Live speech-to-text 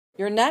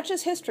Your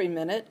Natchez History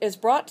Minute is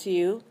brought to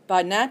you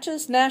by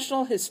Natchez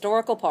National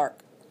Historical Park.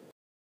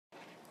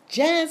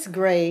 Jazz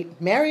great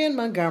Marion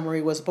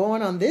Montgomery was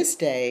born on this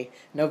day,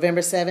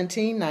 November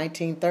 17,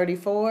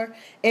 1934,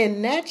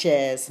 in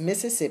Natchez,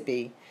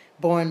 Mississippi.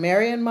 Born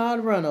Marion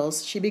Maud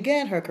Runnels, she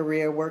began her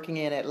career working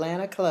in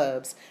Atlanta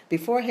clubs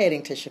before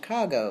heading to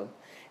Chicago.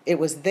 It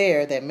was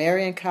there that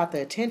Marion caught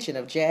the attention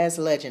of jazz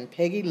legend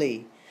Peggy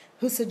Lee,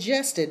 who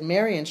suggested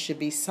Marion should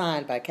be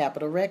signed by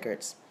Capitol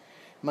Records.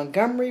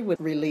 Montgomery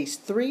would release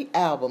 3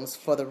 albums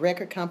for the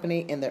record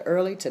company in the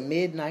early to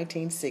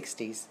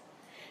mid-1960s.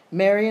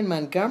 Marion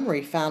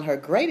Montgomery found her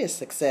greatest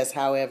success,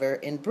 however,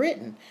 in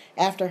Britain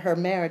after her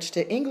marriage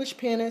to English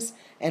pianist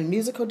and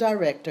musical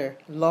director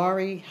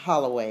Laurie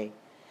Holloway.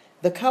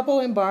 The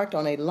couple embarked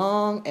on a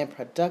long and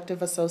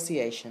productive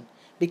association,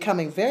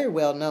 becoming very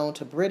well known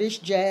to British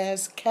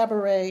jazz,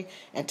 cabaret,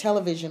 and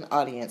television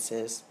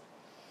audiences.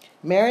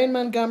 Marion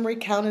Montgomery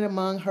counted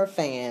among her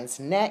fans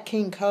Nat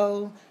King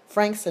Cole,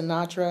 Frank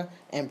Sinatra,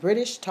 and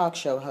British talk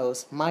show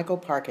host Michael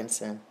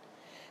Parkinson.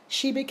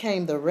 She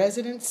became the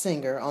resident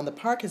singer on the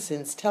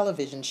Parkinson's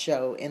television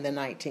show in the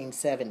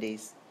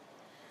 1970s.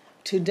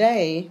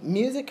 Today,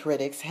 music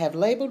critics have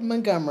labeled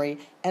Montgomery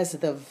as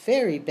the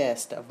very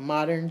best of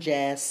modern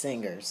jazz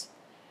singers.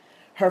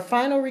 Her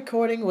final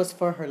recording was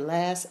for her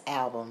last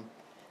album,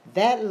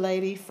 That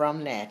Lady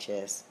from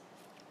Natchez.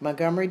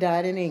 Montgomery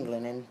died in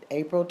England in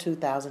April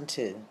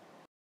 2002.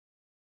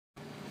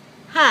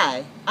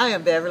 Hi, I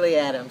am Beverly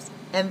Adams,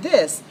 and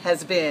this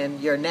has been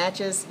your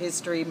Natchez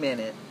History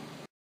Minute.